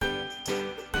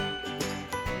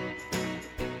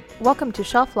Welcome to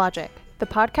Shelf Logic, the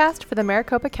podcast for the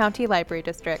Maricopa County Library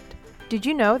District. Did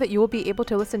you know that you will be able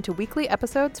to listen to weekly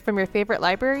episodes from your favorite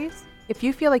libraries? If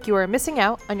you feel like you are missing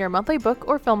out on your monthly book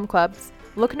or film clubs,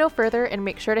 look no further and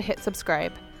make sure to hit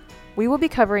subscribe. We will be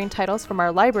covering titles from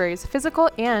our library's physical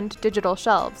and digital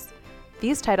shelves.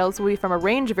 These titles will be from a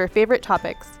range of your favorite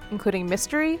topics, including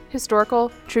mystery,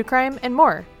 historical, true crime, and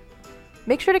more.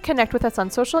 Make sure to connect with us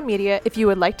on social media if you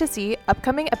would like to see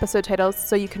upcoming episode titles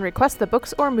so you can request the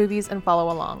books or movies and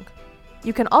follow along.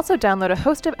 You can also download a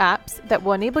host of apps that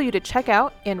will enable you to check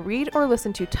out and read or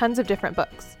listen to tons of different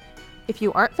books. If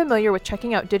you aren't familiar with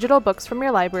checking out digital books from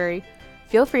your library,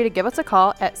 feel free to give us a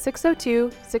call at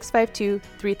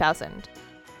 602-652-3000.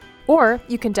 Or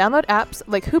you can download apps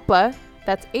like Hoopla,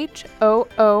 that's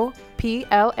Hoopla,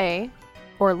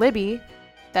 or Libby,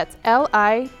 that's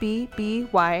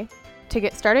Libby, to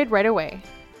get started right away.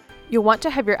 You'll want to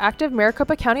have your active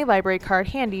Maricopa County Library card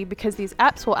handy because these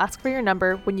apps will ask for your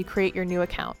number when you create your new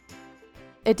account.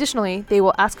 Additionally, they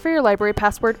will ask for your library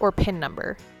password or PIN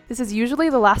number. This is usually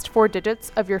the last 4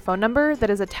 digits of your phone number that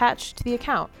is attached to the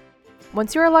account.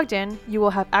 Once you are logged in, you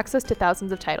will have access to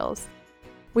thousands of titles.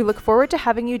 We look forward to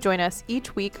having you join us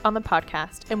each week on the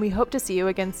podcast, and we hope to see you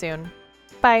again soon.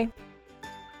 Bye!